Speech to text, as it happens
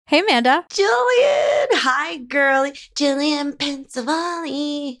Hey, Amanda. Jillian. Hi, girlie. Jillian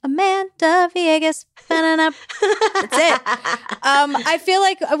Pensavalli. Amanda Villegas. That's it. I feel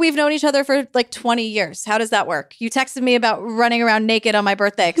like we've known each other for like 20 years. How does that work? You texted me about running around naked on my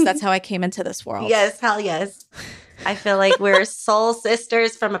birthday because that's how I came into this world. Yes, hell yes. I feel like we're soul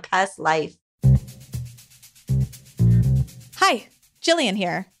sisters from a past life. Hi, Jillian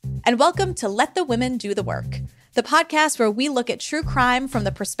here, and welcome to Let the Women Do the Work, the podcast where we look at true crime from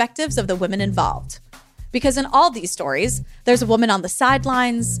the perspectives of the women involved. Because in all these stories, there's a woman on the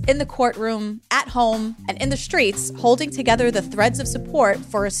sidelines, in the courtroom, at home, and in the streets holding together the threads of support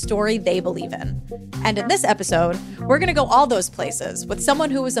for a story they believe in. And in this episode, we're going to go all those places with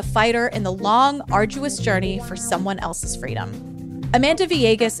someone who was a fighter in the long, arduous journey for someone else's freedom. Amanda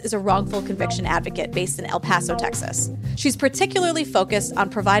Villegas is a wrongful conviction advocate based in El Paso, Texas. She's particularly focused on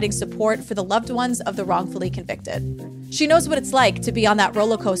providing support for the loved ones of the wrongfully convicted. She knows what it's like to be on that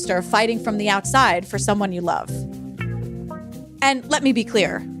roller coaster fighting from the outside for someone you love. And let me be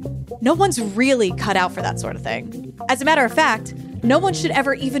clear, no one's really cut out for that sort of thing. As a matter of fact, no one should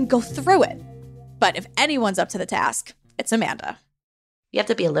ever even go through it. But if anyone's up to the task, it's Amanda. You have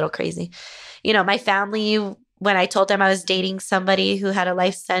to be a little crazy. You know, my family, when I told them I was dating somebody who had a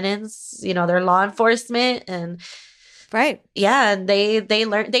life sentence, you know, they're law enforcement and right. Yeah, and they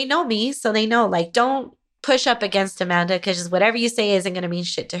learn, they know me, so they know, like, don't push up against Amanda because whatever you say isn't going to mean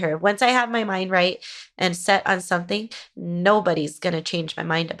shit to her. Once I have my mind right and set on something, nobody's going to change my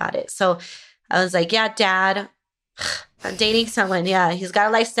mind about it. So I was like, yeah, Dad, I'm dating someone. Yeah, he's got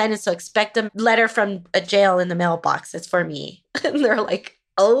a life sentence, so expect a letter from a jail in the mailbox. It's for me. And they're like,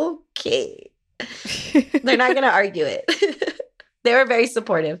 okay. They're not going to argue it. They were very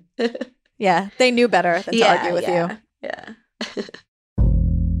supportive. Yeah, they knew better than to argue with you. Yeah.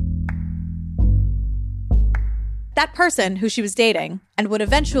 That person who she was dating and would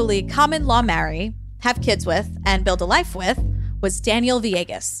eventually common law marry, have kids with, and build a life with was Daniel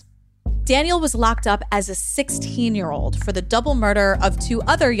Villegas. Daniel was locked up as a 16-year-old for the double murder of two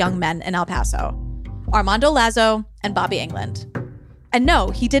other young men in El Paso, Armando Lazo and Bobby England. And no,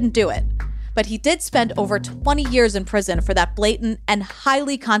 he didn't do it. But he did spend over 20 years in prison for that blatant and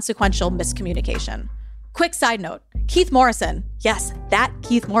highly consequential miscommunication. Quick side note, Keith Morrison, yes, that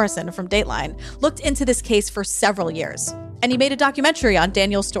Keith Morrison from Dateline, looked into this case for several years. And he made a documentary on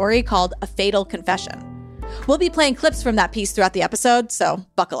Daniel's story called A Fatal Confession. We'll be playing clips from that piece throughout the episode, so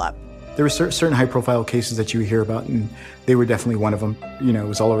buckle up. There were certain high-profile cases that you would hear about, and they were definitely one of them. You know, it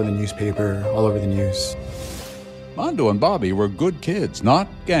was all over the newspaper, all over the news. Mondo and Bobby were good kids, not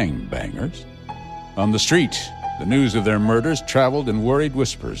gangbangers. On the street, the news of their murders traveled in worried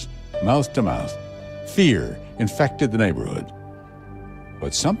whispers, mouth to mouth. Fear infected the neighborhood.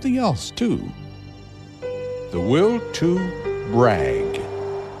 But something else, too. The will to brag.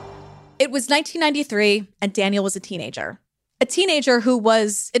 It was 1993, and Daniel was a teenager. A teenager who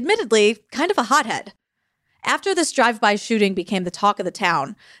was, admittedly, kind of a hothead. After this drive-by shooting became the talk of the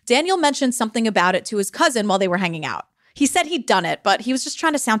town, Daniel mentioned something about it to his cousin while they were hanging out. He said he'd done it, but he was just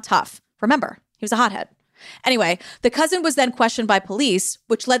trying to sound tough. Remember, he was a hothead. Anyway, the cousin was then questioned by police,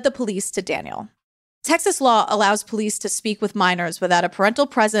 which led the police to Daniel. Texas law allows police to speak with minors without a parental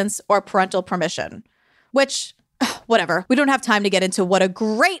presence or parental permission. Which, whatever, we don't have time to get into what a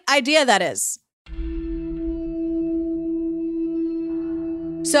great idea that is.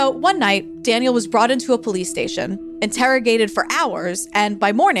 So one night, Daniel was brought into a police station, interrogated for hours, and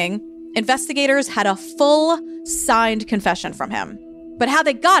by morning, investigators had a full, signed confession from him. But how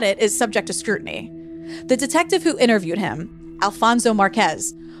they got it is subject to scrutiny. The detective who interviewed him, Alfonso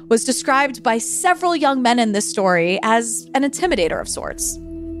Marquez, was described by several young men in this story as an intimidator of sorts.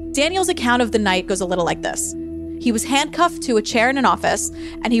 Daniel's account of the night goes a little like this. He was handcuffed to a chair in an office,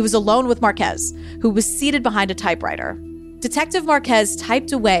 and he was alone with Marquez, who was seated behind a typewriter. Detective Marquez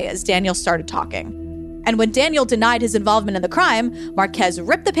typed away as Daniel started talking. And when Daniel denied his involvement in the crime, Marquez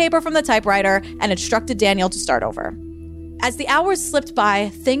ripped the paper from the typewriter and instructed Daniel to start over. As the hours slipped by,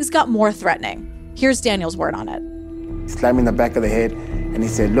 things got more threatening. Here's Daniel's word on it. He slapped me in the back of the head, and he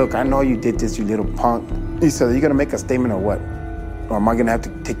said, "Look, I know you did this, you little punk." He said, "Are you gonna make a statement or what? Or am I gonna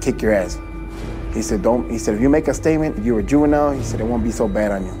have to kick your ass?" He said, if you make a statement, if you're a juvenile, he said, it won't be so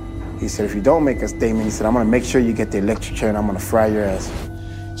bad on you. He said, if you don't make a statement, he said, I'm gonna make sure you get the electric chair and I'm gonna fry your ass.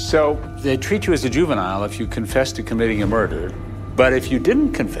 So they treat you as a juvenile if you confess to committing a murder, but if you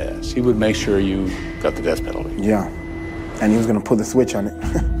didn't confess, he would make sure you got the death penalty. Yeah, and he was gonna pull the switch on it.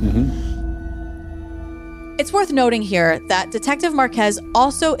 Mm-hmm. It's worth noting here that Detective Marquez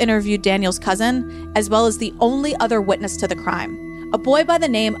also interviewed Daniel's cousin, as well as the only other witness to the crime, a boy by the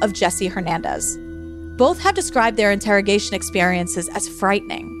name of Jesse Hernandez. Both have described their interrogation experiences as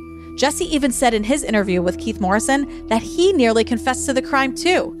frightening. Jesse even said in his interview with Keith Morrison that he nearly confessed to the crime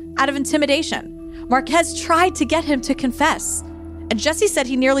too, out of intimidation. Marquez tried to get him to confess. And Jesse said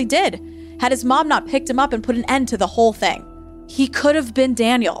he nearly did, had his mom not picked him up and put an end to the whole thing. He could have been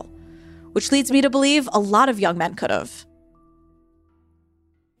Daniel, which leads me to believe a lot of young men could have.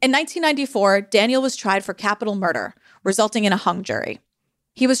 In 1994, Daniel was tried for capital murder, resulting in a hung jury.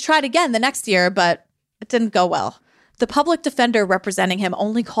 He was tried again the next year, but it didn't go well. The public defender representing him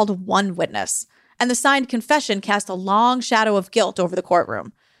only called one witness, and the signed confession cast a long shadow of guilt over the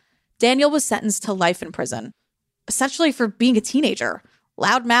courtroom. Daniel was sentenced to life in prison, essentially for being a teenager,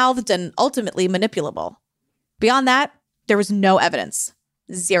 loud-mouthed and ultimately manipulable. Beyond that, there was no evidence.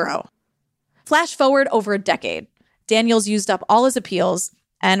 Zero. Flash forward over a decade. Daniel's used up all his appeals,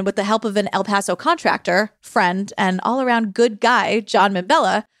 and with the help of an El Paso contractor, friend, and all-around good guy, John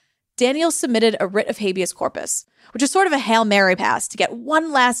Mimbella, Daniel submitted a writ of habeas corpus, which is sort of a Hail Mary pass to get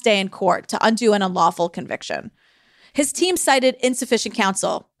one last day in court to undo an unlawful conviction. His team cited insufficient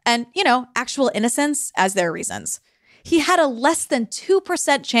counsel and, actual innocence as their reasons. He had a less than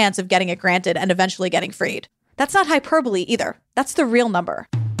 2% chance of getting it granted and eventually getting freed. That's not hyperbole either. That's the real number.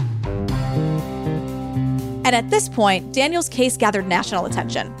 And at this point, Daniel's case gathered national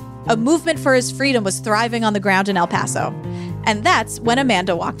attention. A movement for his freedom was thriving on the ground in El Paso. And that's when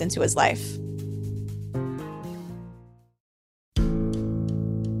Amanda walked into his life.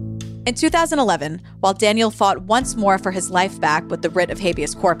 In 2011, while Daniel fought once more for his life back with the writ of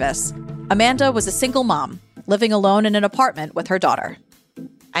habeas corpus, Amanda was a single mom, living alone in an apartment with her daughter.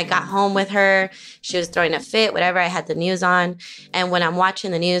 I got home with her. She was throwing a fit, whatever. I had the news on. And when I'm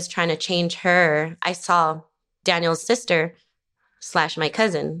watching the news trying to change her, I saw Daniel's sister / my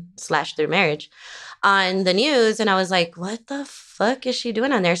cousin / through marriage on the news. And I was like, what the fuck is she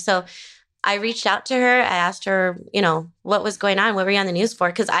doing on there? So I reached out to her. I asked her, what was going on? What were you on the news for?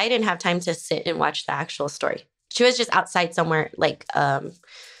 Because I didn't have time to sit and watch the actual story. She was just outside somewhere, like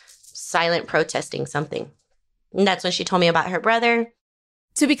silent protesting something. And that's when she told me about her brother.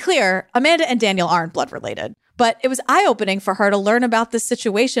 To be clear, Amanda and Daniel aren't blood related, but it was eye-opening for her to learn about the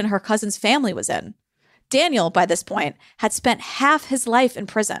situation her cousin's family was in. Daniel, by this point, had spent half his life in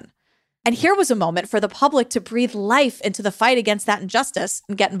prison. And here was a moment for the public to breathe life into the fight against that injustice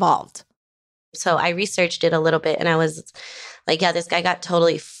and get involved. So I researched it a little bit and I was like, yeah, this guy got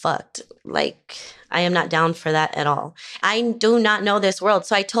totally fucked. Like, I am not down for that at all. I do not know this world.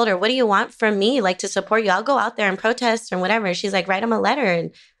 So I told her, what do you want from me? Like, to support you? I'll go out there and protest or whatever. She's like, write him a letter.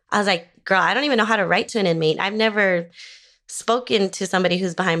 And I was like, girl, I don't even know how to write to an inmate. I've never spoken to somebody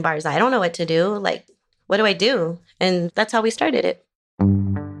who's behind bars. I don't know what to do. Like, what do I do? And that's how we started it.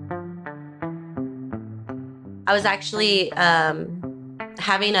 I was actually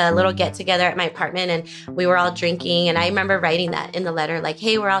having a little get together at my apartment and we were all drinking. And I remember writing that in the letter, like,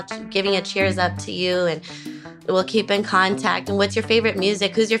 hey, we're all giving a cheers up to you and we'll keep in contact. And what's your favorite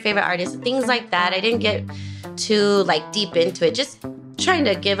music? Who's your favorite artist? Things like that. I didn't get too deep into it. Just trying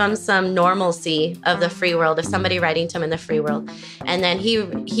to give him some normalcy of the free world, of somebody writing to him in the free world. And then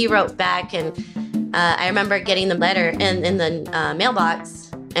he wrote back and I remember getting the letter in the mailbox.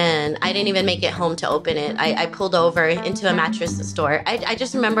 And I didn't even make it home to open it. I pulled over into a mattress store. I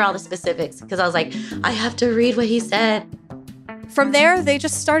just remember all the specifics because I was like, I have to read what he said. From there, they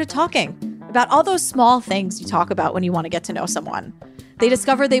just started talking about all those small things you talk about when you want to get to know someone. They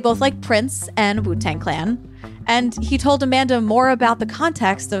discovered they both like Prince and Wu-Tang Clan. And he told Amanda more about the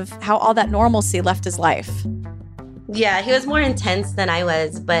context of how all that normalcy left his life. Yeah, he was more intense than I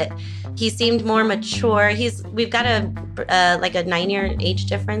was, but he seemed more mature. We've got a 9-year age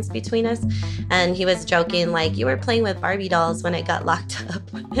difference between us. And he was joking, like, you were playing with Barbie dolls when I got locked up.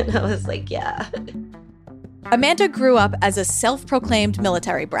 And I was like, yeah. Amanda grew up as a self-proclaimed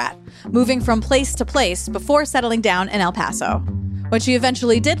military brat, moving from place to place before settling down in El Paso. When she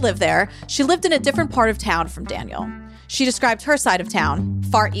eventually did live there, she lived in a different part of town from Daniel. She described her side of town,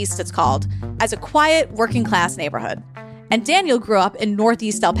 Far East it's called, as a quiet, working-class neighborhood. And Daniel grew up in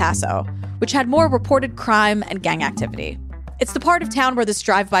northeast El Paso, which had more reported crime and gang activity. It's the part of town where this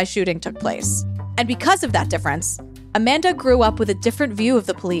drive-by shooting took place. And because of that difference, Amanda grew up with a different view of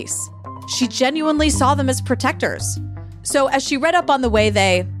the police. She genuinely saw them as protectors. So as she read up on the way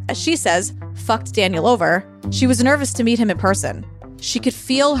they, as she says, fucked Daniel over, she was nervous to meet him in person. She could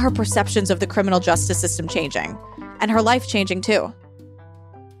feel her perceptions of the criminal justice system changing, and her life changing too.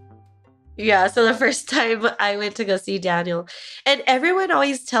 Yeah, so the first time I went to go see Daniel, and everyone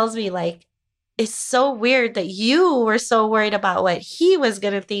always tells me, like, it's so weird that you were so worried about what he was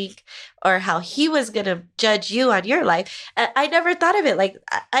going to think or how he was going to judge you on your life. I never thought of it. Like,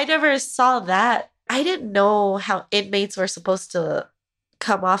 I never saw that. I didn't know how inmates were supposed to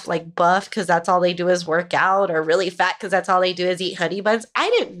come off like buff because that's all they do is work out, or really fat because that's all they do is eat honey buns. I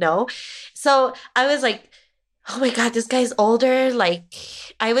didn't know. So I was like, oh my God, this guy's older. Like,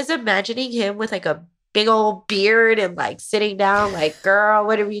 I was imagining him with like a big old beard and like sitting down like, girl,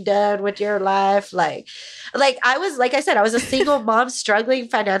 what have you done with your life? Like I was, like I said, I was a single mom struggling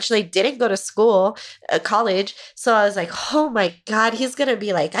financially, didn't go to school, college. So I was like, oh my God, he's going to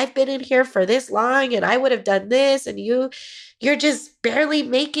be like, I've been in here for this long and I would have done this. And you're just barely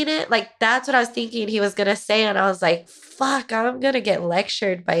making it. Like, that's what I was thinking he was going to say. And I was like, fuck, I'm going to get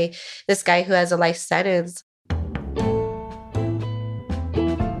lectured by this guy who has a life sentence.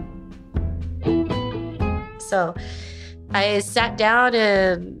 So I sat down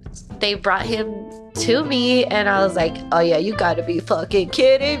and they brought him to me and I was like, oh yeah, you gotta be fucking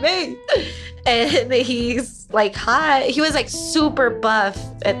kidding me. And he's like hot. He was like super buff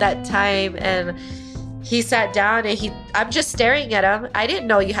at that time. And he sat down and I'm just staring at him. I didn't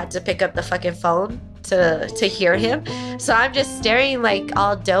know you had to pick up the fucking phone to hear him. So I'm just staring like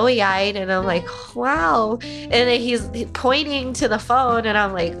all doughy eyed and I'm like, wow. And then he's pointing to the phone and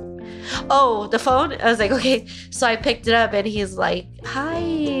I'm like, oh, the phone? I was like, okay. So I picked it up and he's like, hi.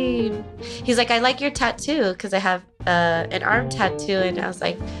 He's like, I like your tattoo because I have an arm tattoo. And I was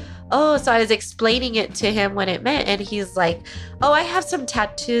like, oh, so I was explaining it to him what it meant. And he's like, oh, I have some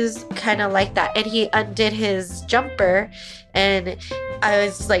tattoos kind of like that. And he undid his jumper and I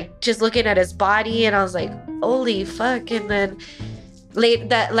was like just looking at his body and I was like, holy fuck. And then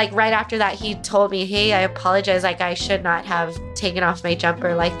right after that, he told me, hey, I apologize. Like, I should not have taken off my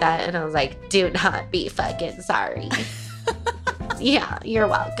jumper like that. And I was like, do not be fucking sorry. Yeah, you're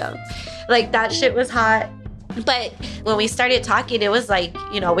welcome. Like, that shit was hot. But when we started talking, it was like,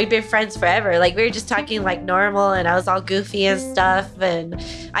 you know, we've been friends forever. Like, we were just talking like normal and I was all goofy and stuff. And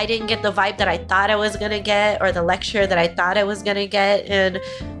I didn't get the vibe that I thought I was going to get or the lecture that I thought I was going to get. And,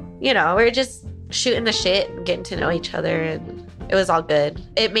 you know, we were just shooting the shit and getting to know each other. And it was all good.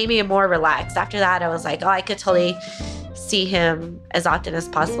 It made me more relaxed. After that, I was like, oh, I could totally see him as often as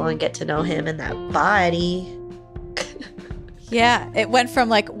possible and get to know him in that body. Yeah, it went from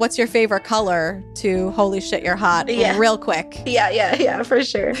like, what's your favorite color to holy shit, you're hot real quick. Yeah, for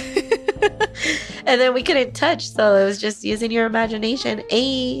sure. And then we couldn't touch, so it was just using your imagination.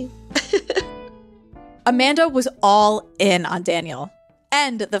 Amanda was all in on Daniel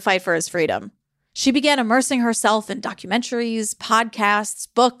and the fight for his freedom. She began immersing herself in documentaries, podcasts,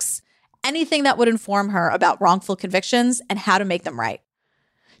 books, anything that would inform her about wrongful convictions and how to make them right.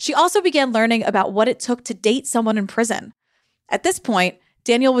 She also began learning about what it took to date someone in prison. At this point,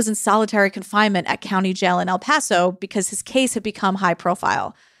 Daniel was in solitary confinement at county jail in El Paso because his case had become high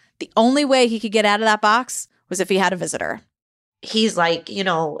profile. The only way he could get out of that box was if he had a visitor. He's like, you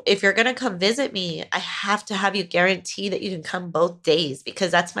know, if you're going to come visit me, I have to have you guarantee that you can come both days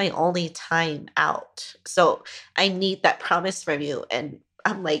because that's my only time out. So I need that promise from you. And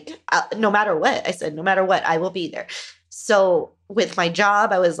I'm like, no matter what, I said, no matter what, I will be there. So with my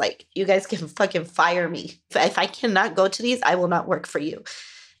job, I was like, you guys can fucking fire me. If I cannot go to these, I will not work for you.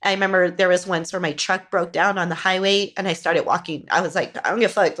 I remember there was once where my truck broke down on the highway and I started walking. I was like, I don't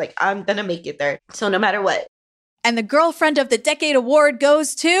give a fuck. Like, I'm going to make it there. So no matter what. And the Girlfriend of the Decade award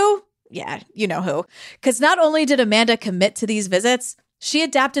goes to, yeah, you know who. Because not only did Amanda commit to these visits, she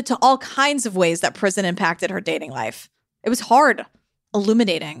adapted to all kinds of ways that prison impacted her dating life. It was hard,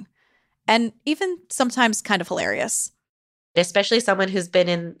 illuminating, and even sometimes kind of hilarious. Especially someone who's been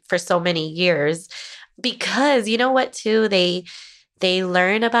in for so many years. Because you know what, too? They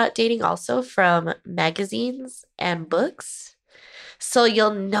learn about dating also from magazines and books. So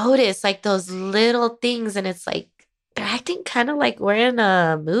you'll notice like those little things and it's like, they're acting kind of like we're in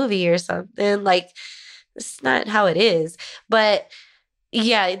a movie or something. Like, it's not how it is. But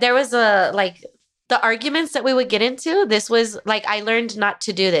yeah, there was the arguments that we would get into. This was like, I learned not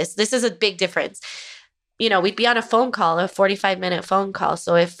to do this. This is a big difference. You know, we'd be on a phone call, a 45-minute phone call.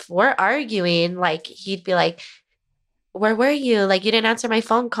 So if we're arguing, like, he'd be like, where were you? Like, you didn't answer my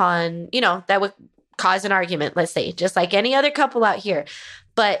phone call. And, you know, that would cause an argument, let's say, just like any other couple out here.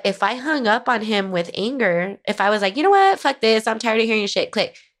 But if I hung up on him with anger, if I was like, you know what, fuck this, I'm tired of hearing your shit,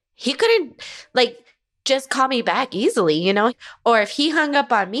 click. He couldn't, like, just call me back easily, you know? Or if he hung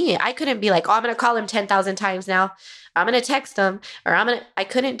up on me, I couldn't be like, oh, I'm going to call him 10,000 times now. I'm going to text him or I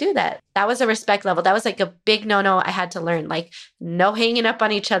couldn't do that. That was a respect level. That was like a big no-no I had to learn, like no hanging up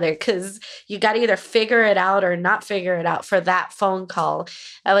on each other because you got to either figure it out or not figure it out for that phone call.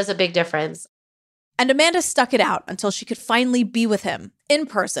 That was a big difference. And Amanda stuck it out until she could finally be with him in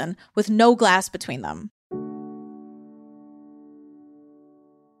person with no glass between them.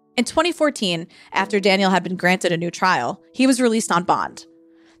 In 2014, after Daniel had been granted a new trial, he was released on bond.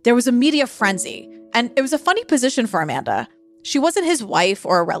 There was a media frenzy, and it was a funny position for Amanda. She wasn't his wife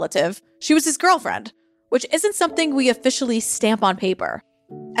or a relative. She was his girlfriend, which isn't something we officially stamp on paper.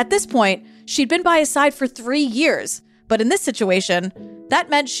 At this point, she'd been by his side for 3 years, but in this situation, that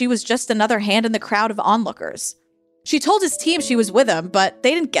meant she was just another hand in the crowd of onlookers. She told his team she was with him, but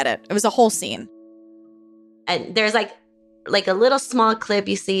they didn't get it. It was a whole scene. And there's like a little small clip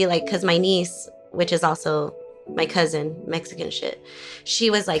you see, like, because my niece, which is also my cousin, Mexican shit, she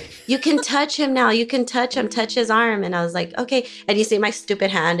was like, you can touch him now. You can touch him, touch his arm. And I was like, okay. And you see my stupid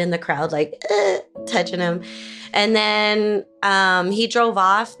hand in the crowd, like, touching him. And then he drove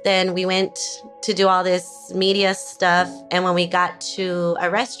off. Then we went to do all this media stuff. And when we got to a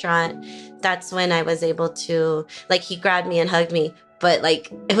restaurant, that's when I was able to, like, he grabbed me and hugged me. But,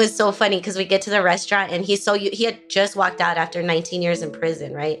 like, it was so funny because we get to the restaurant and he had just walked out after 19 years in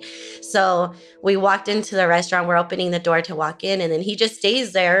prison, right? So we walked into the restaurant. We're opening the door to walk in. And then he just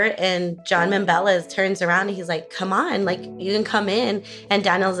stays there. And John Mambella turns around and he's like, come on, like, you can come in. And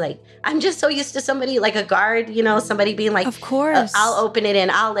Daniel's like, I'm just so used to somebody, like a guard, you know, somebody being like, of course, I'll open it and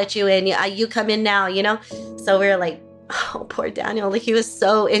I'll let you in. You come in now, you know? So we were like, oh, poor Daniel. Like, he was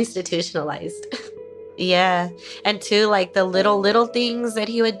so institutionalized. Yeah. And too, like, the little things that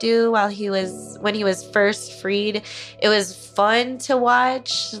he would do when he was first freed, it was fun to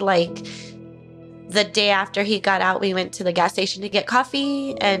watch. Like, the day after he got out, we went to the gas station to get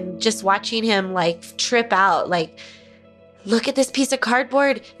coffee, and just watching him, like, trip out, like, look at this piece of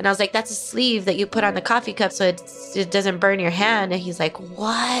cardboard. And I was like, that's a sleeve that you put on the coffee cup so it doesn't burn your hand. And he's like,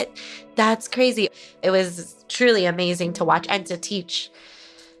 what? That's crazy. It was truly amazing to watch and to teach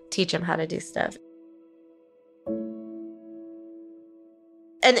him how to do stuff.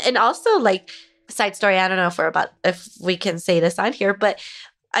 And also, like, side story, I don't know if we can say this on here, but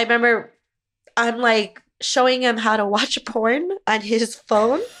I remember I'm like showing him how to watch porn on his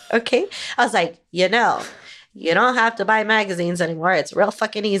phone. Okay. I was like, you don't have to buy magazines anymore. It's real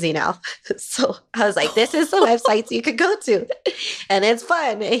fucking easy now. So I was like, this is the websites you could go to. And it's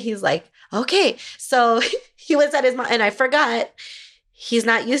fun. And he's like, okay. So he was at his mom, and I forgot he's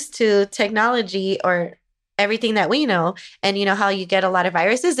not used to technology or everything that we know. And you know how you get a lot of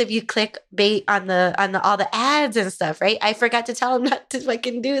viruses if you click bait on the all the ads and stuff, right? I forgot to tell him not to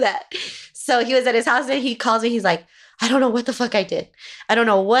fucking do that. So he was at his house and he calls me. He's like, I don't know what the fuck I did. I don't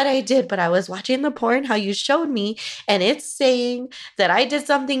know what I did, but I was watching the porn, how you showed me, and it's saying that I did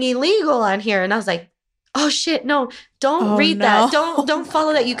something illegal on here. And I was like, oh shit, no, don't read that. Don't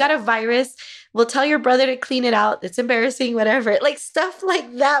follow that. You got a virus. We'll tell your brother to clean it out. It's embarrassing, whatever. Like, stuff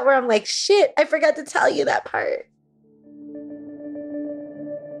like that where I'm like, shit, I forgot to tell you that part.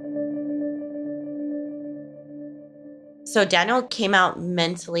 So Daniel came out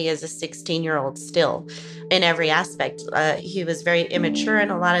mentally as a 16-year-old still in every aspect. He was very immature in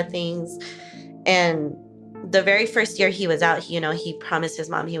a lot of things. And the very first year he was out, he promised his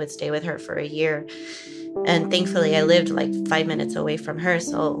mom he would stay with her for a year. And thankfully, I lived like 5 minutes away from her,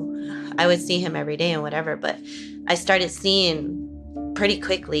 so I would see him every day and whatever. But I started seeing pretty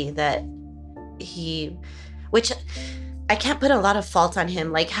quickly that which I can't put a lot of fault on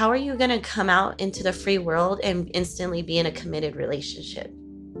him. Like, how are you going to come out into the free world and instantly be in a committed relationship?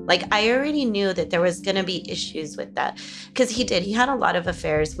 Like, I already knew that there was going to be issues with that because he had a lot of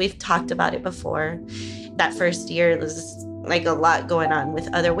affairs. We've talked about it before. That first year, there was like a lot going on with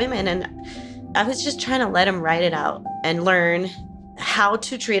other women, and I was just trying to let him ride it out and learn how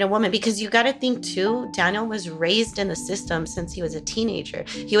to treat a woman. Because you got to think too, Daniel was raised in the system since he was a teenager.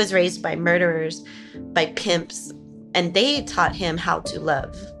 He was raised by murderers, by pimps, and they taught him how to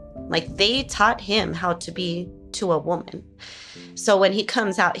love. Like, they taught him how to be to a woman. So when he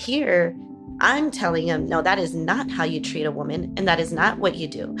comes out here, I'm telling him, no, that is not how you treat a woman, and that is not what you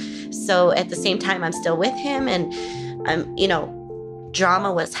do. So at the same time, I'm still with him, and I'm,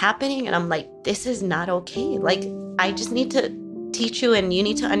 drama was happening, and I'm like, this is not okay. Like, I just need to teach you, and you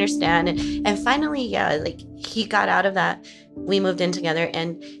need to understand. And finally, yeah, like, he got out of that. We moved in together,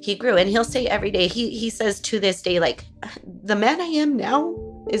 and he grew. And he'll say every day, he says to this day, like, the man I am now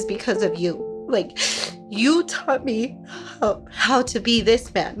is because of you. Like, you taught me how to be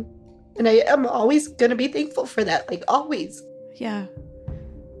this man. And I am always going to be thankful for that. Like, always. Yeah.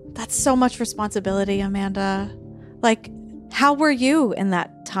 That's so much responsibility, Amanda. Like, how were you in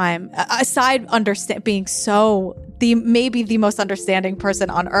that time? Aside being maybe the most understanding person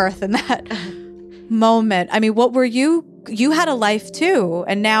on earth in that moment. I mean, what were you? You had a life too.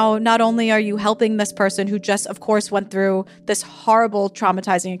 And now not only are you helping this person who just, of course, went through this horrible,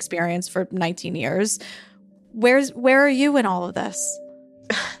 traumatizing experience for 19 years. Where are you in all of this?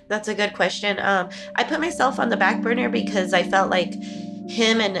 That's a good question. I put myself on the back burner because I felt like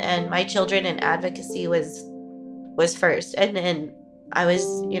him and my children and advocacy was first. And then I was,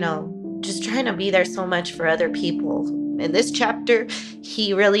 just trying to be there so much for other people. In this chapter,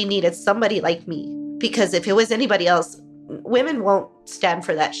 he really needed somebody like me, because if it was anybody else, women won't stand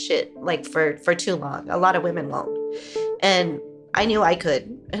for that shit like for too long. A lot of women won't. And I knew I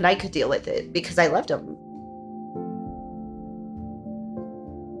could, and I could deal with it because I loved him.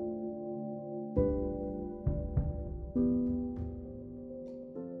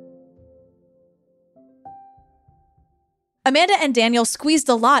 Amanda and Daniel squeezed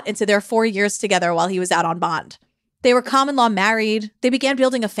a lot into their 4 years together while he was out on bond. They were common law married. They began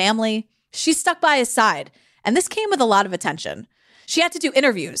building a family. She stuck by his side, and this came with a lot of attention. She had to do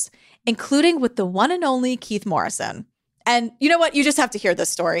interviews, including with the one and only Keith Morrison. And you know what? You just have to hear this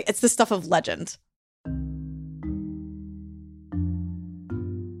story. It's the stuff of legend.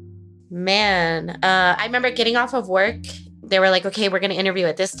 Man, I remember getting off of work. They were like, okay, we're going to interview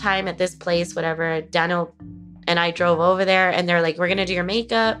at this time, at this place, whatever. Daniel and I drove over there, and they're like, we're going to do your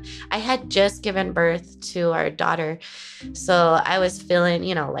makeup. I had just given birth to our daughter. So I was feeling,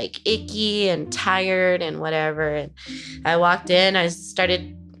 like icky and tired and whatever. And I walked in, I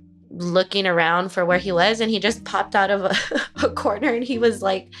started looking around for where he was, and he just popped out of a corner, and he was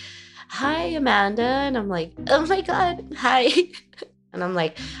like, hi, Amanda. And I'm like, oh my God, hi. And I'm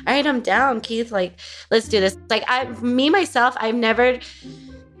like, all right, I'm down, Keith. Like, let's do this. Like, I've never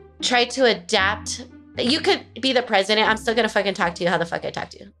tried to adapt. You could be the president. I'm still going to fucking talk to you how the fuck I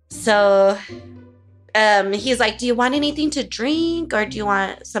talk to you. So he's like, do you want anything to drink or do you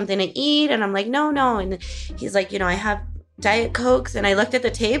want something to eat? And I'm like, no. And he's like, I have Diet Cokes. And I looked at the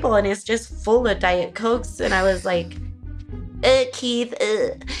table and it's just full of Diet Cokes. And I was like, Keith,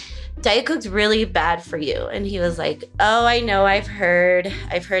 Diet Coke's really bad for you. And he was like, oh, I know. I've heard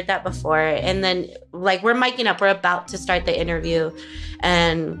that before. And then like we're miking up. We're about to start the interview.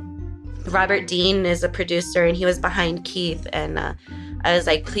 And Robert Dean is a producer, and he was behind Keith. And I was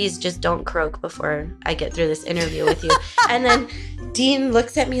like, please just don't croak before I get through this interview with you. And then Dean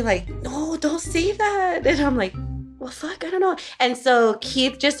looks at me like, no, don't say that. And I'm like, well, fuck, I don't know. And so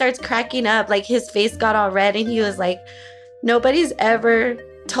Keith just starts cracking up. Like his face got all red, and he was like, nobody's ever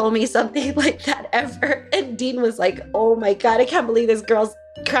told me something like that ever. And Dean was like, oh my God, I can't believe this girl's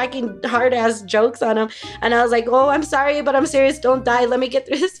cracking hard ass jokes on him. And I was like, oh, I'm sorry, but I'm serious. Don't die. Let me get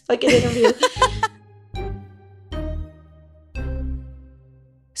through this fucking interview.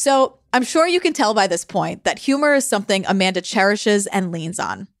 So I'm sure you can tell by this point that humor is something Amanda cherishes and leans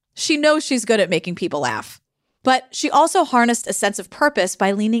on. She knows she's good at making people laugh. But she also harnessed a sense of purpose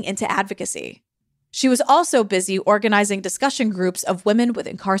by leaning into advocacy. She was also busy organizing discussion groups of women with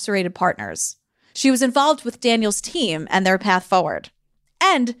incarcerated partners. She was involved with Daniel's team and their path forward.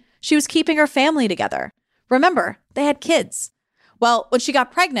 And she was keeping her family together. Remember, they had kids. Well, when she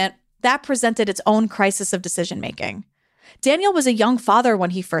got pregnant, that presented its own crisis of decision-making. Daniel was a young father when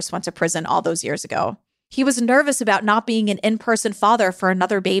he first went to prison all those years ago. He was nervous about not being an in-person father for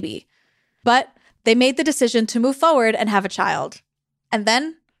another baby. But they made the decision to move forward and have a child. And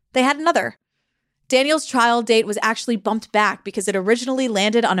then they had another. Daniel's trial date was actually bumped back because it originally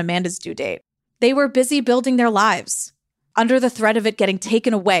landed on Amanda's due date. They were busy building their lives, under the threat of it getting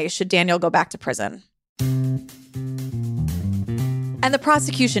taken away should Daniel go back to prison. And the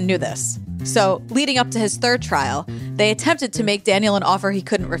prosecution knew this. So, leading up to his third trial, they attempted to make Daniel an offer he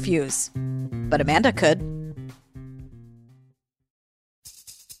couldn't refuse. But Amanda could.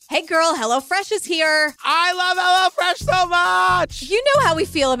 Hey girl, HelloFresh is here. I love HelloFresh so much. You know how we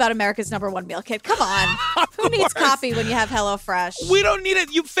feel about America's #1 meal kit. Come on. Who needs coffee when you have HelloFresh? We don't need it.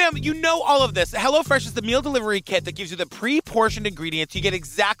 You know all of this. HelloFresh is the meal delivery kit that gives you the pre-portioned ingredients. You get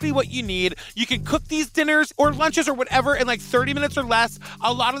exactly what you need. You can cook these dinners or lunches or whatever in like 30 minutes or less.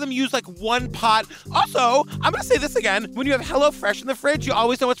 A lot of them use like one pot. Also, I'm going to say this again. When you have HelloFresh in the fridge, you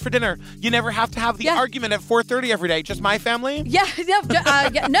always know what's for dinner. You never have to have the argument at 4:30 every day. Just my family?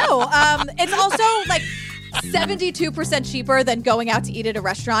 No. It's also like 72% cheaper than going out to eat at a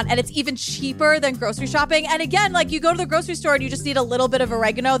restaurant, and it's even cheaper than grocery shopping. And again, like you go to the grocery store and you just need a little bit of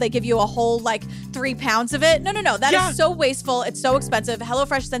oregano. They give you a whole like 3 pounds of it. No. That is so wasteful. It's so expensive.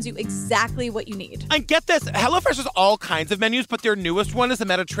 HelloFresh sends you exactly what you need. And get this, HelloFresh has all kinds of menus, but their newest one is the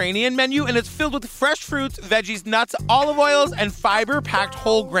Mediterranean menu, and it's filled with fresh fruits, veggies, nuts, olive oils, and fiber-packed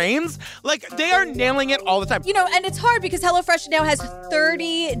whole grains. Like, they are nailing it all the time. And it's hard because HelloFresh now has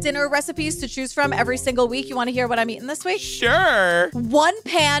 30 dinner recipes to choose from every single week. week. You want to hear what I'm eating this week? Sure. 1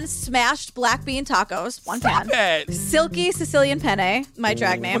 pan smashed black bean tacos. 1 pan. It. Silky Sicilian penne, my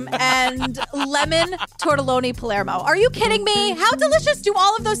drag name, and lemon tortelloni Palermo. Are you kidding me? How delicious do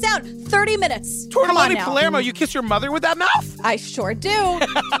all of those sound? 30 minutes. Come on Tortelloni now. Palermo, you kiss your mother with that mouth? I sure do.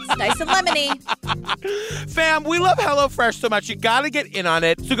 It's nice and lemony. Fam, we love HelloFresh so much, you gotta get in on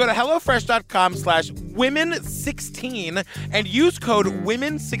it. So go to HelloFresh.com/women16 and use code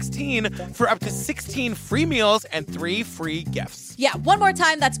WOMEN16 for up to 16 free meals and 3 free gifts. Yeah, one more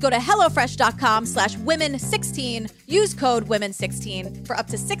time, that's go to HelloFresh.com/women16. Use code WOMEN16 for up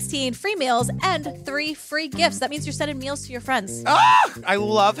to 16 free meals and 3 free gifts. That means you're sending meals to your friends. Ah, I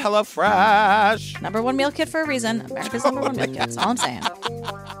love HelloFresh. #1 meal kit for a reason. America's #1 meal kit. That's all I'm saying.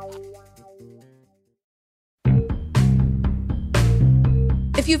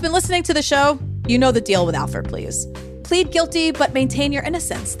 If you've been listening to the show, you know the deal with Alfred Pleas. Plead guilty, but maintain your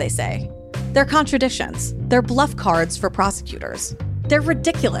innocence, they say. They're contradictions. They're bluff cards for prosecutors. They're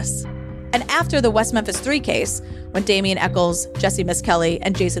ridiculous. And after the West Memphis 3 case, when Damian Eccles, Jesse Miskelly,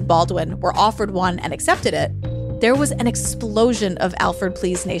 and Jason Baldwin were offered one and accepted it, there was an explosion of Alfred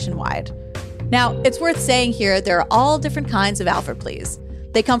Pleas nationwide. Now, it's worth saying here there are all different kinds of Alfred Pleas.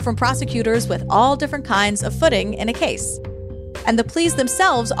 They come from prosecutors with all different kinds of footing in a case. And the pleas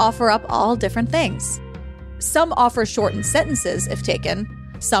themselves offer up all different things. Some offer shortened sentences if taken.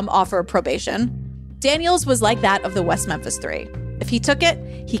 Some offer probation. Daniel's was like that of the West Memphis 3. If he took it,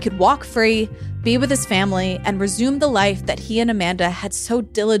 he could walk free, be with his family, and resume the life that he and Amanda had so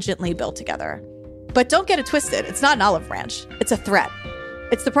diligently built together. But don't get it twisted. It's not an olive branch. It's a threat.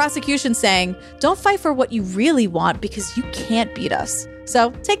 It's the prosecution saying, don't fight for what you really want because you can't beat us.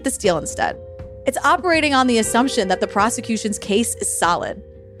 So take this deal instead. It's operating on the assumption that the prosecution's case is solid.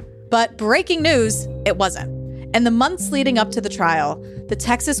 But breaking news, it wasn't. In the months leading up to the trial, the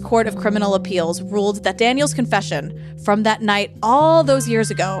Texas Court of Criminal Appeals ruled that Daniel's confession from that night all those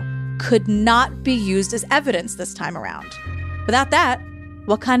years ago could not be used as evidence this time around. Without that,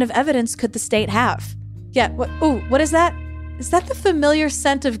 what kind of evidence could the state have? Yeah, what is that? Is that the familiar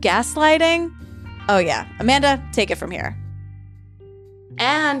scent of gaslighting? Oh yeah, Amanda, take it from here.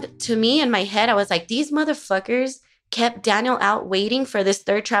 And to me, in my head, I was like, these motherfuckers kept Daniel out waiting for this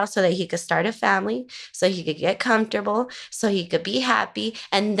 3rd trial so that he could start a family, so he could get comfortable, so he could be happy.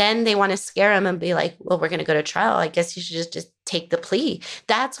 And then they want to scare him and be like, well, we're going to go to trial. I guess you should just take the plea.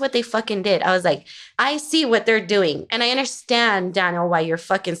 That's what they fucking did. I was like, I see what they're doing. And I understand, Daniel, why you're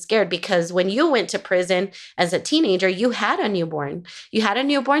fucking scared, because when you went to prison as a teenager, you had a newborn. You had a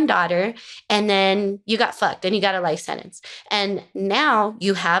newborn daughter, and then you got fucked and you got a life sentence. And now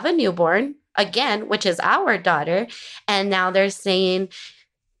you have a newborn again, which is our daughter. And now they're saying,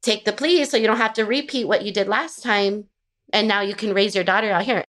 take the plea so you don't have to repeat what you did last time. And now you can raise your daughter out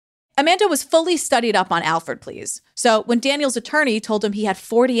here. Amanda was fully studied up on Alfred Pleas. So when Daniel's attorney told him he had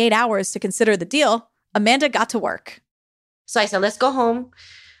 48 hours to consider the deal, Amanda got to work. So I said, let's go home.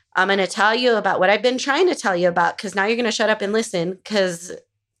 I'm going to tell you about what I've been trying to tell you about, because now you're going to shut up and listen, because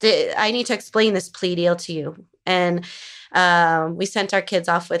I need to explain this plea deal to you. And we sent our kids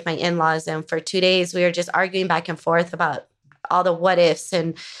off with my in-laws, and for 2 days we were just arguing back and forth about all the what ifs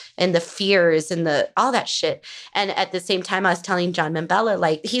and the fears and all that shit. And at the same time, I was telling John Mambella,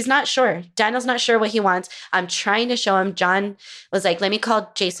 like, he's not sure. Daniel's not sure what he wants. I'm trying to show him. John was like, let me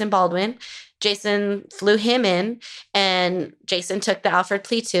call Jason Baldwin. Jason flew him in, and Jason took the Alfred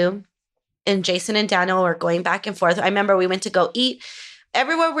plea too. And Jason and Daniel were going back and forth. I remember we went to go eat.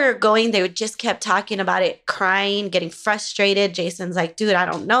 Everywhere we were going, they just kept talking about it, crying, getting frustrated. Jason's like, dude, I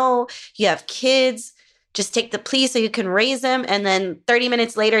don't know. You have kids. Just take the plea so you can raise them. And then 30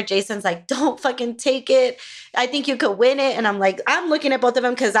 minutes later, Jason's like, don't fucking take it. I think you could win it. And I'm like, I'm looking at both of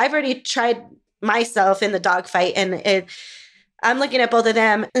them because I've already tried myself in the dogfight. And I'm looking at both of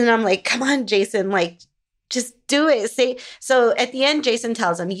them. And I'm like, come on, Jason, like, just do it. So at the end, Jason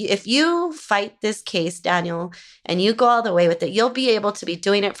tells him, if you fight this case, Daniel, and you go all the way with it, you'll be able to be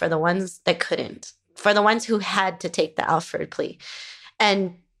doing it for the ones that couldn't, for the ones who had to take the Alfred plea.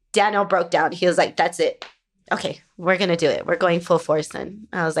 And Daniel broke down. He was like, that's it. Okay, we're going to do it. We're going full force then.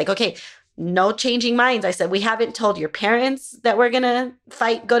 I was like, okay, no changing minds. I said, we haven't told your parents that we're going to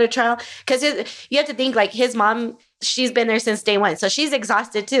fight, go to trial. Because you have to think, like, his mom, she's been there since day one. So she's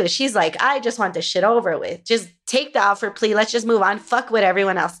exhausted too. She's like, I just want this shit over with. Just take the Alfred plea. Let's just move on. Fuck what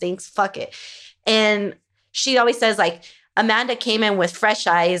everyone else thinks. Fuck it. And she always says, like, Amanda came in with fresh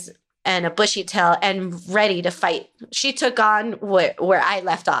eyes and a bushy tail and ready to fight. She took on where I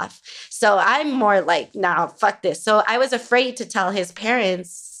left off. So I'm more like, nah, fuck this. So I was afraid to tell his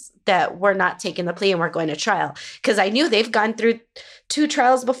parents that we're not taking the plea and we're going to trial. Because I knew they've gone through 2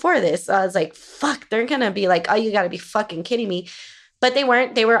 trials before this. I was like, fuck, they're going to be like, oh, you got to be fucking kidding me. But they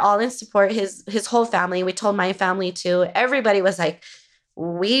weren't. They were all in support, his whole family. We told my family too. Everybody was like,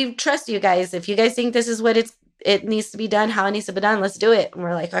 we trust you guys. If you guys think this is what it needs to be done, how it needs to be done, let's do it. And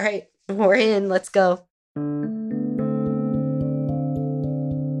we're like, all right, we're in, let's go.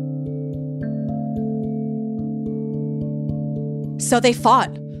 So they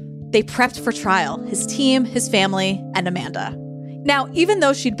fought. They prepped for trial, his team, his family, and Amanda. Now, even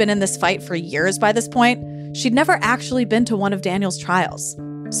though she'd been in this fight for years by this point, she'd never actually been to one of Daniel's trials.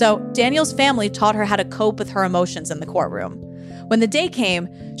 So Daniel's family taught her how to cope with her emotions in the courtroom. When the day came,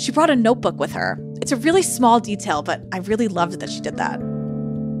 she brought a notebook with her. It's a really small detail, but I really loved that she did that.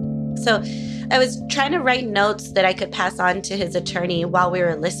 So I was trying to write notes that I could pass on to his attorney while we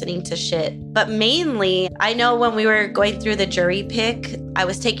were listening to shit. But mainly, I know when we were going through the jury pick, I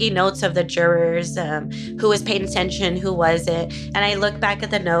was taking notes of the jurors, who was paying attention, who wasn't. And I look back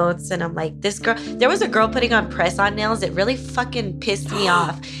at the notes and I'm like, this girl, there was a girl putting on press-on nails. It really fucking pissed me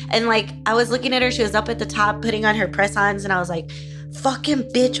off. And like, I was looking at her, she was up at the top putting on her press-ons and I was like, fucking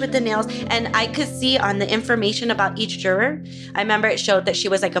bitch with the nails. And I could see on the information about each juror, I remember it showed that she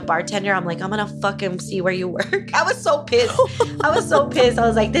was like a bartender. I'm like, I'm gonna fucking see where you work. I was so pissed. I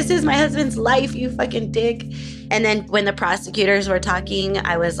was like, this is my husband's life, you fucking dick. And then when the prosecutors were talking,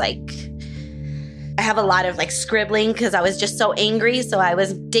 I was like, I have a lot of like scribbling because I was just so angry. So I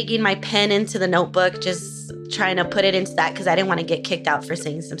was digging my pen into the notebook, just trying to put it into that because I didn't want to get kicked out for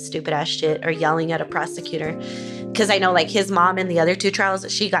saying some stupid ass shit or yelling at a prosecutor. Because I know like his mom in the other 2 trials,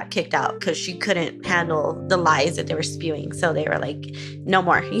 she got kicked out because she couldn't handle the lies that they were spewing. So they were like, no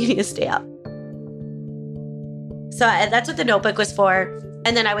more, you need to stay out. So that's what the notebook was for.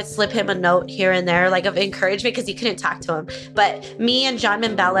 And then I would slip him a note here and there, like of encouragement, because he couldn't talk to him. But me and John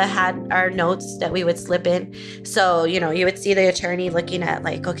Mambella had our notes that we would slip in. So, you know, you would see the attorney looking at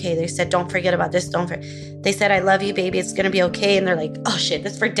like, okay, they said, don't forget about this. They said, I love you, baby. It's going to be okay. And they're like, oh shit,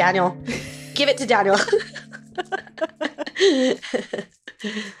 this is for Daniel. Give it to Daniel.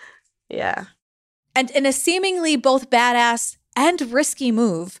 Yeah. And in a seemingly both badass and risky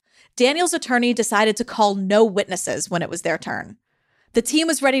move, Daniel's attorney decided to call no witnesses when it was their turn. The team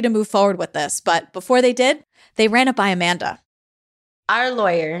was ready to move forward with this, but before they did, they ran it by Amanda. Our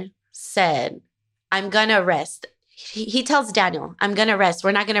lawyer said, I'm going to arrest. He tells Daniel, I'm going to arrest.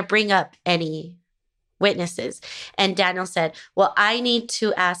 We're not going to bring up any witnesses. And Daniel said, well, I need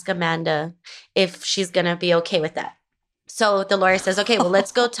to ask Amanda if she's going to be okay with that. So the lawyer says, okay, well,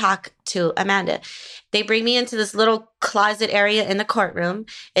 let's go talk to Amanda. They bring me into this little closet area in the courtroom,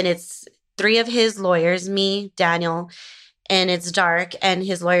 and it's 3 of his lawyers, me, Daniel, and it's dark. And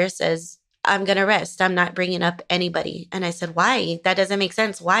his lawyer says, I'm going to rest. I'm not bringing up anybody. And I said, why? That doesn't make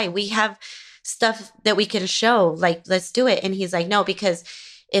sense. Why? We have stuff that we can show. Like, let's do it. And he's like, no, because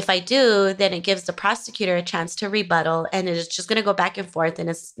if I do, then it gives the prosecutor a chance to rebuttal, and it's just going to go back and forth, and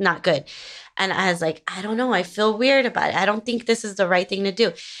it's not good. And I was like, I don't know. I feel weird about it. I don't think this is the right thing to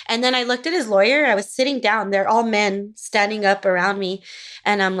do. And then I looked at his lawyer. I was sitting down. They're all men standing up around me.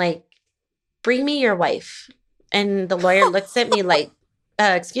 And I'm like, bring me your wife. And the lawyer looks at me like,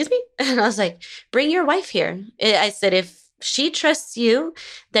 excuse me? And I was like, bring your wife here. I said, if she trusts you,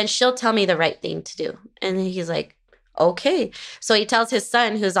 then she'll tell me the right thing to do. And he's like, okay. So he tells his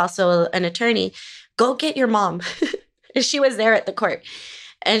son, who's also an attorney, go get your mom. She was there at the court.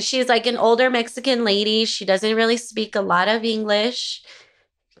 And she's like an older Mexican lady. She doesn't really speak a lot of English.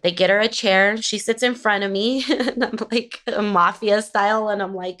 They get her a chair. She sits in front of me. And I'm like a mafia style. And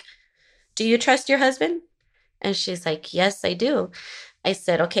I'm like, do you trust your husband? And she's like, yes, I do. I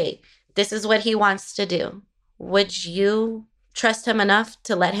said, okay, this is what he wants to do. Would you trust him enough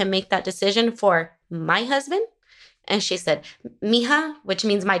to let him make that decision for my husband? And she said, mija, which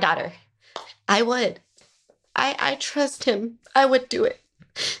means my daughter. I would. I trust him. I would do it.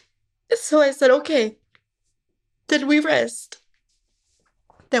 So I said, okay, then we rest.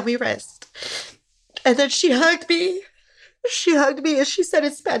 And then she hugged me. And she said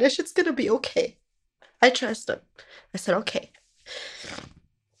in Spanish, it's going to be okay. I trust him. I said, okay.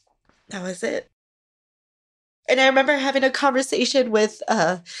 That was it. And I remember having a conversation with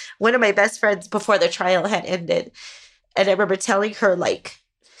one of my best friends before the trial had ended. And I remember telling her, like,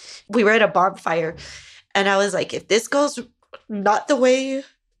 we were at a bonfire. And I was like, if this goes not the way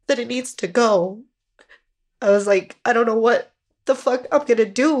that it needs to go, I was like, I don't know what the fuck I'm going to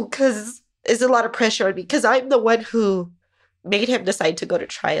do, because there's a lot of pressure on me, because I'm the one who made him decide to go to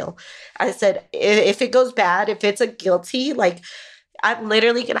trial. I said, if it goes bad, if it's a guilty, like, I'm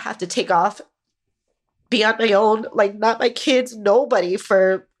literally going to have to take off be on my own, like not my kids, nobody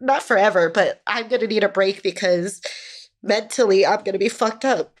for not forever, but I'm going to need a break because mentally I'm going to be fucked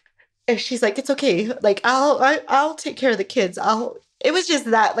up. And she's like, it's okay. Like, I'll take care of the kids. It was just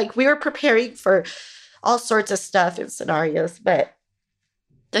that, like, we were preparing for all sorts of stuff and scenarios, but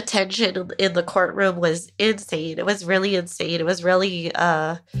the tension in the courtroom was insane. It was really insane. It was really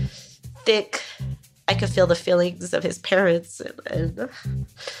thick. I could feel the feelings of his parents and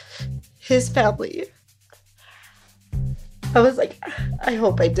his family. I was like, I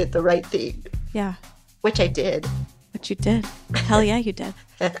hope I did the right thing. Yeah. Which I did. Which you did. Hell yeah, you did.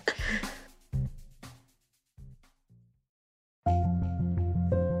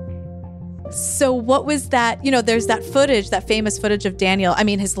 So what was that? You know, there's that footage, that famous footage of Daniel. I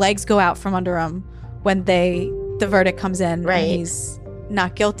mean, his legs go out from under him when the verdict comes in. Right. And he's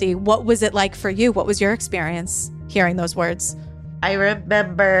not guilty. What was it like for you? What was your experience hearing those words? I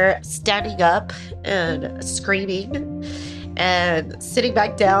remember standing up and screaming and sitting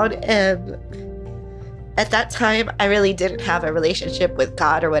back down. And at that time, I really didn't have a relationship with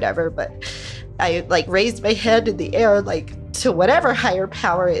God or whatever, but I like raised my hand in the air, like to whatever higher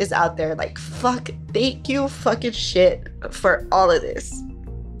power is out there. Like, fuck, thank you fucking shit for all of this.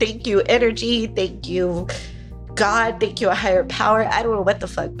 Thank you, energy. Thank you, God. Thank you, a higher power. I don't know what the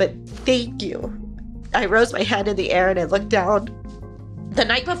fuck, but thank you. I rose my hand in the air and I looked down. The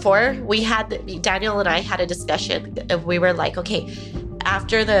night before, Daniel and I had a discussion, and we were like, okay,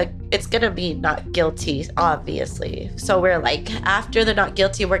 it's gonna be not guilty, obviously. So we're like, after the not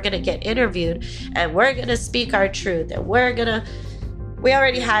guilty, we're gonna get interviewed and we're gonna speak our truth, and we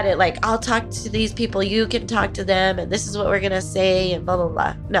already had it, like, I'll talk to these people, you can talk to them, and this is what we're gonna say, and blah, blah,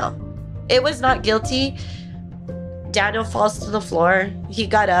 blah. No, it was not guilty. Daniel falls to the floor. He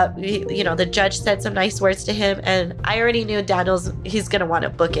got up. The judge said some nice words to him, and I already knew he's gonna want to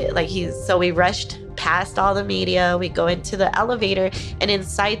book it. So we rushed past all the media. We go into the elevator, and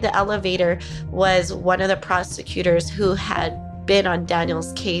inside the elevator was one of the prosecutors who had been on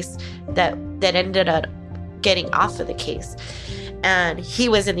Daniel's case that ended up getting off of the case, and he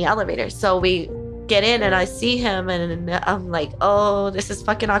was in the elevator. So we get in, and I see him, and I'm like, oh, this is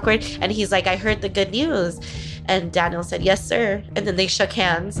fucking awkward. And he's like, I heard the good news. And Daniel said, yes, sir. And then they shook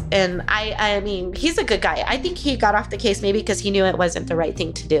hands. And I mean, he's a good guy. I think he got off the case maybe because he knew it wasn't the right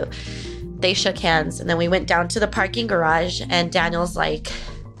thing to do. They shook hands. And then we went down to the parking garage. And Daniel's like,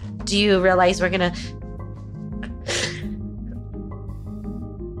 do you realize we're going to...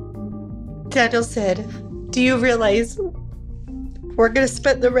 Daniel said, do you realize we're going to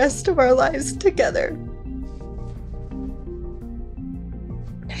spend the rest of our lives together?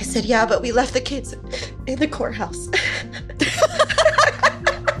 I said, yeah, but we left the kids in the courthouse.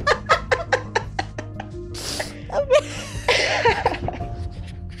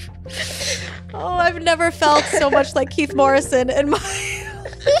 Oh, I've never felt so much like Keith Morrison in my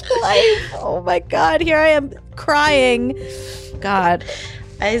life. Oh my God, here I am crying. God.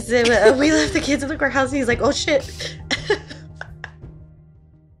 I said, we left the kids in the courthouse. And he's like, oh shit.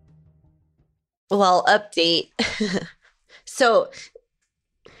 Well, update. So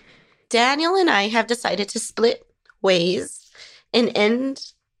Daniel and I have decided to split ways and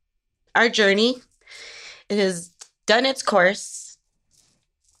end our journey. It has done its course,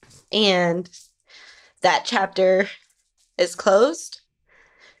 and that chapter is closed.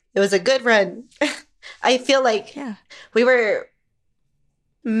 It was a good run. I feel like we were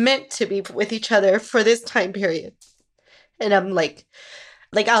meant to be with each other for this time period. And I'm like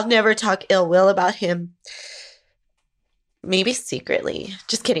I'll never talk ill will about him. Maybe secretly.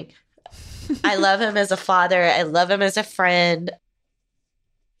 Just kidding. I love him as a father. I love him as a friend.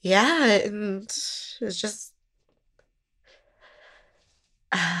 Yeah, and it's just...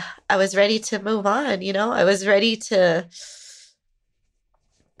 I was ready to move on, I was ready to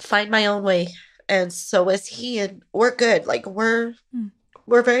find my own way. And so was he, and we're good. We're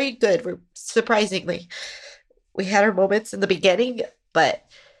very good. We're surprisingly. We had our moments in the beginning, but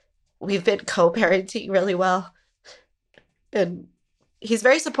we've been co-parenting really well. And he's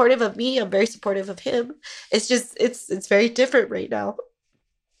very supportive of me. I'm very supportive of him. It's just, it's very different right now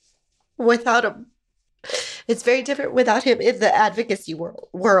without him. It's very different without him in the advocacy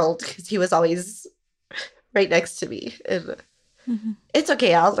world, because he was always right next to me. And it's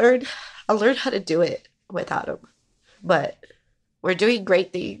okay. I'll learn how to do it without him. But we're doing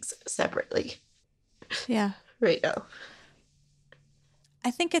great things separately. Yeah. Right now.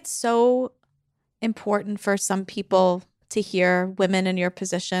 I think it's so important for some people to hear, women in your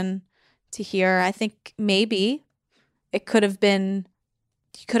position to hear. I think maybe it could have been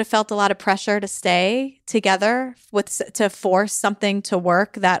you could have felt a lot of pressure to stay together to force something to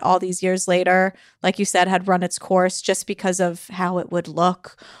work that all these years later, like you said, had run its course just because of how it would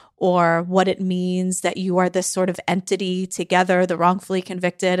look or what it means that you are this sort of entity together, the wrongfully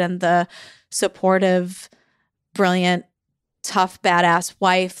convicted and the supportive, brilliant, tough, badass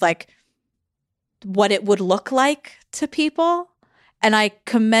wife, like what it would look like to people. And I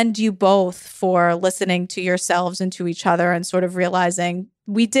commend you both for listening to yourselves and to each other and sort of realizing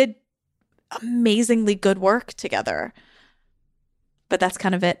we did amazingly good work together. But that's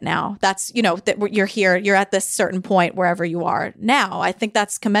kind of it now. That's, that you're here, you're at this certain point wherever you are now. I think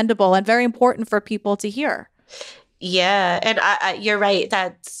that's commendable and very important for people to hear. Yeah. And you're right.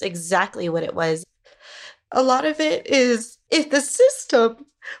 That's exactly what it was. A lot of it is if the system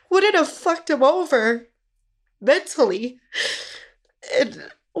wouldn't have fucked him over mentally and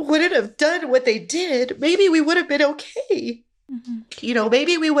wouldn't have done what they did, maybe we would have been okay. Mm-hmm.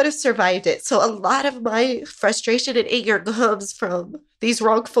 Maybe we would have survived it. So a lot of my frustration and anger comes from these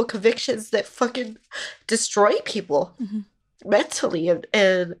wrongful convictions that fucking destroy people mentally.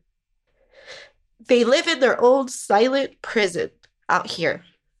 And they live in their own silent prison out here.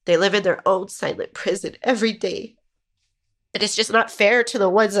 They live in their own silent prison every day. And it's just not fair to the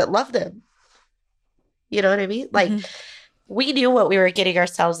ones that love them. You know what I mean? Like, we knew what we were getting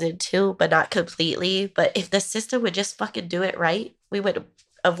ourselves into, but not completely. But if the system would just fucking do it right, we would have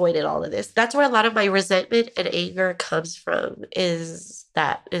avoided all of this. That's where a lot of my resentment and anger comes from, is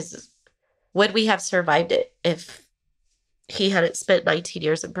would we have survived it if he hadn't spent 19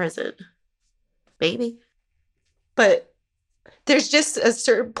 years in prison? Maybe. But there's just a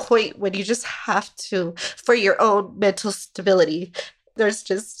certain point when you just have to, for your own mental stability, there's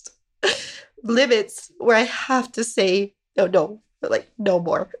just limits where I have to say, no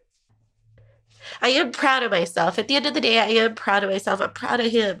more. I am proud of myself. At the end of the day, I am proud of myself. I'm proud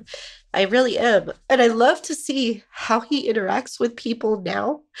of him. I really am. And I love to see how he interacts with people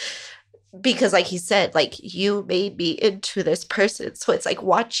now. Because like he said, like, you made me into this person. So it's like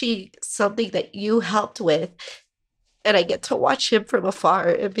watching something that you helped with. And I get to watch him from afar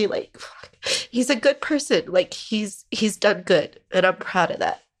and be like, fuck, he's a good person. Like, he's done good. And I'm proud of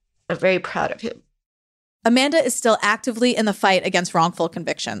that. I'm very proud of him. Amanda is still actively in the fight against wrongful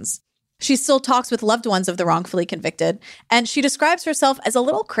convictions. She still talks with loved ones of the wrongfully convicted, and she describes herself as a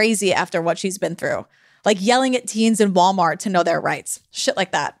little crazy after what she's been through, like yelling at teens in Walmart to know their rights. Shit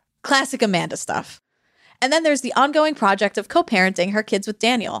like that. Classic Amanda stuff. And then there's the ongoing project of co-parenting her kids with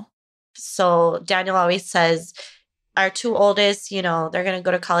Daniel. So Daniel always says, our two oldest, they're going to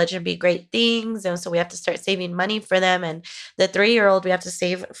go to college and be great things. And so we have to start saving money for them. And the 3-year-old, we have to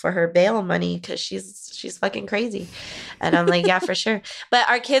save for her bail money because she's fucking crazy. And I'm like, yeah, for sure. But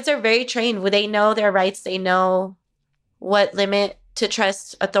our kids are very trained. They know their rights. They know what limit to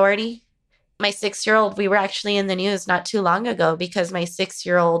trust authority. My 6-year-old, we were actually in the news not too long ago because my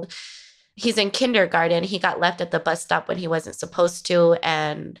 6-year-old, he's in kindergarten. He got left at the bus stop when he wasn't supposed to.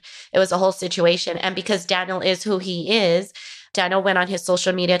 And it was a whole situation. And because Daniel is who he is, Daniel went on his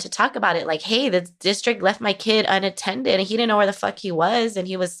social media to talk about it. Like, hey, the district left my kid unattended and he didn't know where the fuck he was. And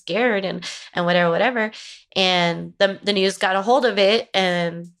he was scared and whatever. And the news got a hold of it.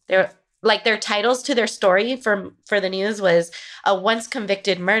 And their titles to their story for the news was a once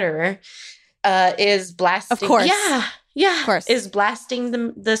convicted murderer is blasting. Of course. Yeah, of course. Is blasting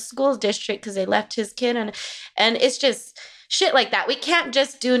the school district because they left his kid. And it's just shit like that. We can't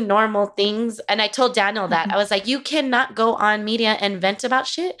just do normal things. And I told Daniel that. I was like, you cannot go on media and vent about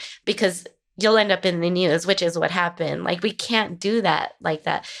shit because you'll end up in the news, which is what happened. Like, we can't do that like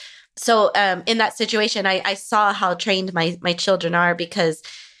that. So in that situation, I saw how trained my children are because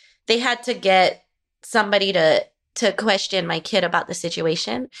they had to get somebody to question my kid about the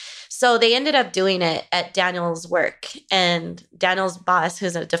situation. So they ended up doing it at Daniel's work. And Daniel's boss,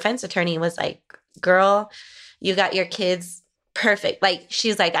 who's a defense attorney, was like, girl, you got your kids perfect. Like,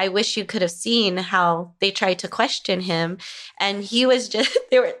 she's like, I wish you could have seen how they tried to question him. And he was just,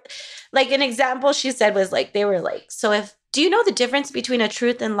 they were like, an example she said was like, they were like, do you know the difference between a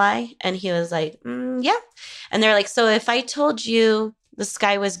truth and lie? And he was like, yeah. And they're like, so if I told you the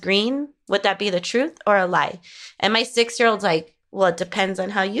sky was green, would that be the truth or a lie? And my 6-year-old's like, well, it depends on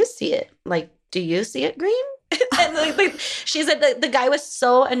how you see it. Like, do you see it green? And she said the guy was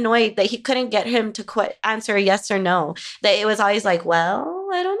so annoyed that he couldn't get him to answer yes or no. That it was always like, well,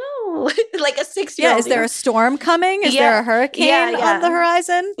 I don't know. Like a 6-year-old. Yeah, is there a storm coming? Is there a hurricane on the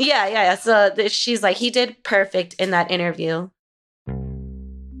horizon? Yeah. So she's like, he did perfect in that interview.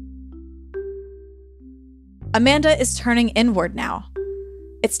 Amanda is turning inward now.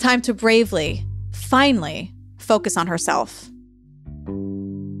 It's time to bravely, finally, focus on herself.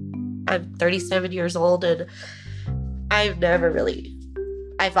 I'm 37 years old, and I've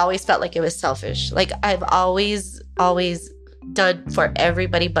always felt like it was selfish. Like, I've always done for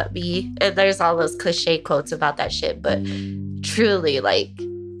everybody but me. And there's all those cliche quotes about that shit. But truly, like,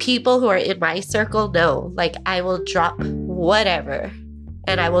 people who are in my circle know, like, I will drop whatever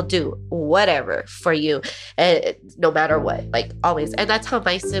and I will do whatever for you, no matter what, like, always. And that's how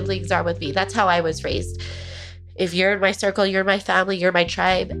my siblings are with me. That's how I was raised. If you're in my circle, you're my family, you're my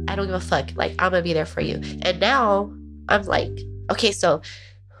tribe, I don't give a fuck. Like, I'm gonna be there for you. And now I'm like, okay, so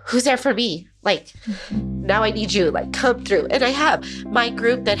who's there for me? Like, now I need you, like, come through. And I have my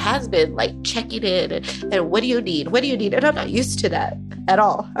group that has been, like, checking in and what do you need? What do you need? And I'm not used to that at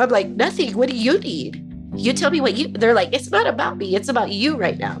all. I'm like, nothing. What do you need? You tell me what you, they're like, it's not about me. It's about you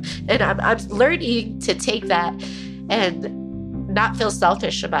right now. And I'm learning to take that and not feel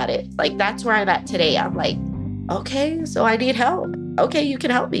selfish about it. Like, that's where I'm at today. I'm like, okay, so I need help. Okay, you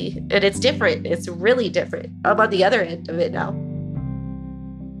can help me. And it's different. It's really different. I'm on the other end of it now.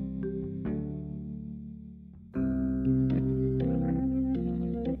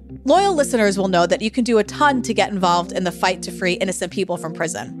 Loyal listeners will know that you can do a ton to get involved in the fight to free innocent people from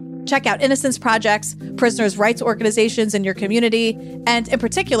prison. Check out Innocence Projects, prisoners' rights organizations in your community, and in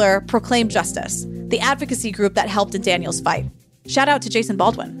particular, Proclaim Justice, the advocacy group that helped in Daniel's fight. Shout out to Jason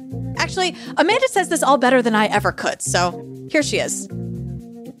Baldwin. Actually, Amanda says this all better than I ever could, so here she is.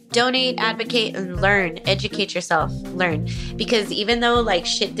 Donate, advocate, and learn. Educate yourself. Learn. Because even though, like,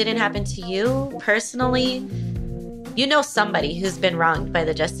 shit didn't happen to you personally, you know somebody who's been wronged by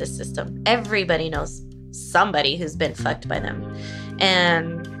the justice system. Everybody knows somebody who's been fucked by them.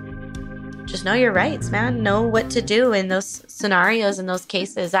 And just know your rights, man. Know what to do in those scenarios, in those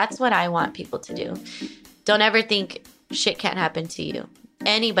cases. That's what I want people to do. Don't ever think shit can't happen to you.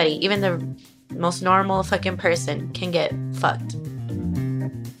 Anybody, even the most normal fucking person, can get fucked.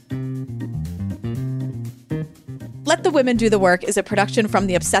 Let the Women Do the Work is a production from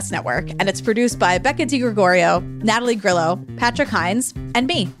the Obsessed Network, and it's produced by Becca DiGregorio, Natalie Grillo, Patrick Hines, and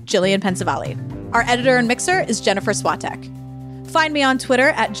me, Jillian Pensavalle. Our editor and mixer is Jennifer Swatek. Find me on Twitter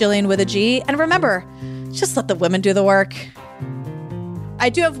at Jillian with a G, and remember, just let the women do the work. I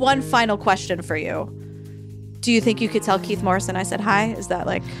do have one final question for you. Do you think you could tell Keith Morrison I said hi? Is that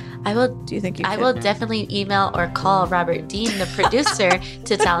like... I will. Do you think you could? I will definitely email or call Robert Dean, the producer,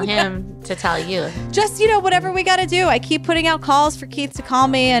 to tell him to tell you. Just, whatever we got to do. I keep putting out calls for Keith to call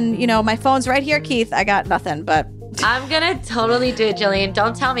me, and, my phone's right here, Keith. I got nothing, but... I'm going to totally do it, Jillian.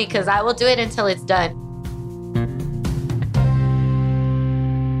 Don't tell me, because I will do it until it's done.